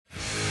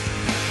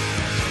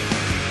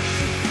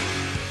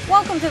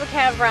Welcome to the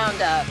Cav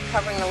Round-Up,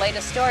 covering the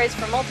latest stories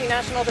from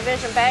Multinational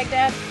Division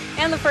Baghdad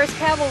and the 1st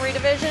Cavalry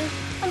Division.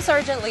 I'm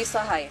Sergeant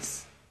Lisa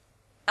Heise.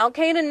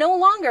 Al-Qaeda no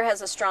longer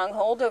has a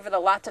stronghold over the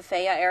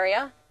Lutifiyah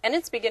area, and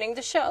it's beginning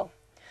to show.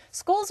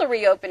 Schools are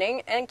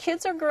reopening, and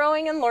kids are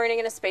growing and learning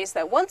in a space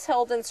that once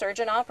held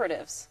insurgent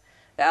operatives.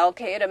 The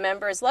Al-Qaeda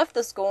members left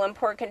the school in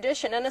poor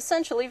condition and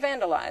essentially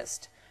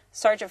vandalized.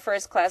 Sergeant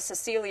First Class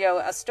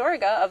Cecilio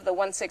Astorga of the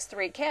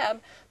 163 Cav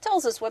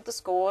tells us what the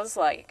school is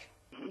like.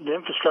 The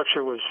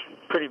infrastructure was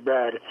pretty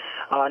bad.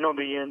 I know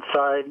the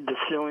inside, the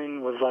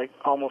ceiling was like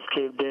almost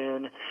caved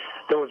in.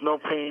 There was no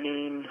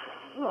painting.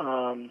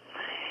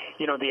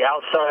 The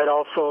outside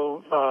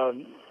also,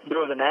 there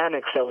was an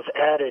annex that was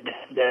added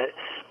that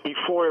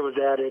before it was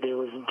added, it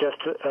was just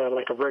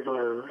like a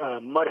regular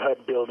mud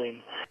hut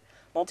building.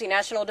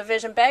 Multinational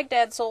Division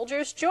Baghdad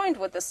soldiers joined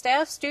with the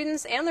staff,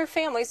 students, and their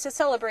families to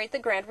celebrate the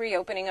grand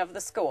reopening of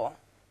the school.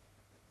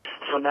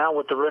 So now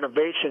with the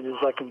renovation,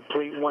 it's like a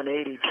complete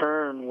 180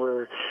 turn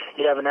where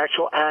you have an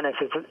actual annex.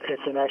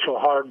 It's an actual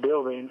hard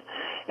building,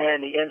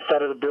 and the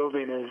inside of the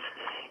building is,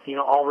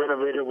 all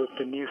renovated with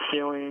the new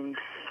ceiling,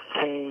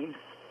 paint,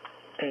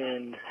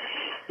 and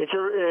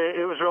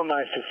it was real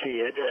nice to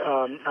see it.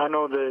 I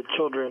know the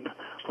children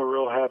were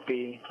real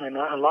happy, and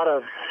a lot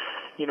of,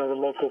 the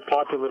local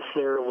populace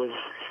there was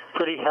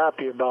pretty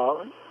happy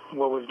about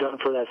what was done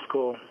for that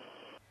school.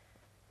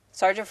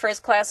 Sergeant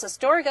First Class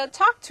Astorga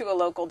talked to a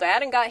local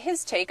dad and got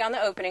his take on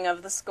the opening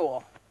of the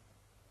school.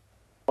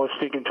 I was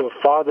speaking to a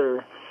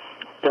father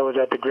that was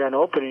at the grand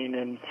opening,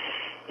 and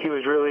he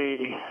was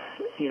really,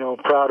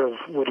 proud of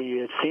what he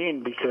had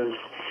seen, because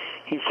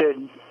he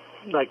said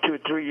like 2 or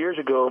 3 years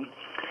ago,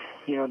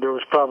 there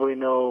was probably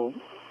no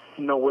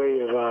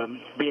way of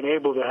being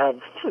able to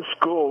have a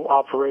school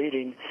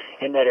operating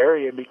in that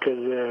area because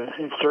of the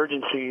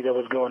insurgency that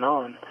was going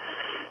on.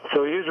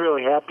 So he was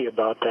really happy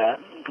about that,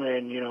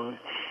 and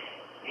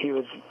he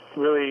was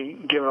really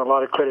giving a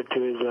lot of credit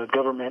to his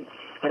government,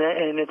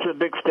 and it's a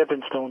big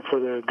stepping stone for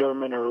the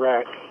government of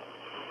Iraq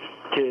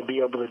to be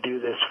able to do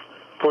this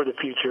for the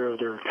future of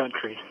their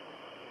country.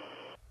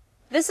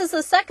 This is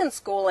the second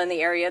school in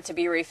the area to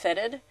be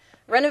refitted.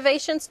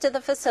 Renovations to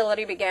the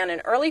facility began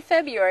in early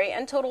February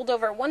and totaled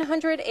over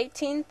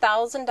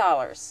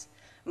 $118,000.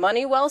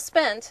 Money well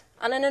spent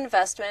on an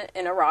investment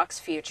in Iraq's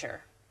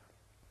future.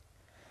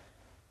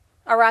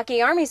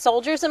 Iraqi Army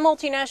soldiers and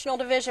Multinational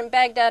Division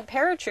Baghdad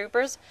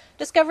paratroopers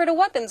discovered a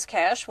weapons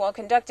cache while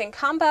conducting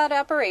combat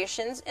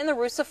operations in the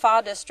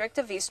Rusafa District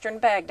of eastern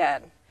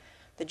Baghdad.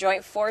 The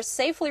joint force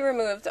safely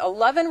removed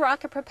 11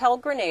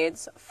 rocket-propelled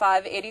grenades,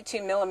 5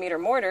 82mm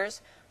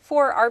mortars,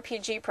 4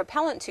 RPG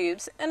propellant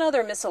tubes, and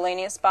other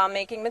miscellaneous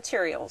bomb-making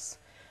materials.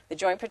 The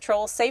Joint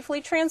Patrol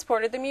safely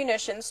transported the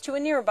munitions to a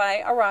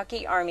nearby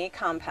Iraqi Army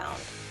compound.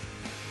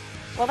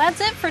 Well,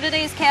 that's it for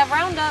today's Cav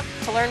Roundup.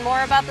 To learn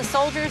more about the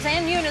soldiers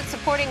and units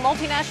supporting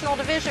Multinational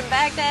Division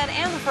Baghdad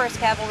and the 1st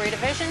Cavalry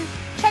Division,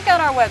 check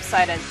out our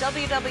website at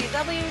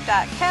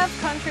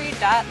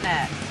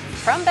www.cavcountry.net.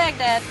 From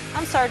Baghdad,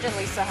 I'm Sergeant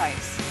Lisa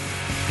Heise.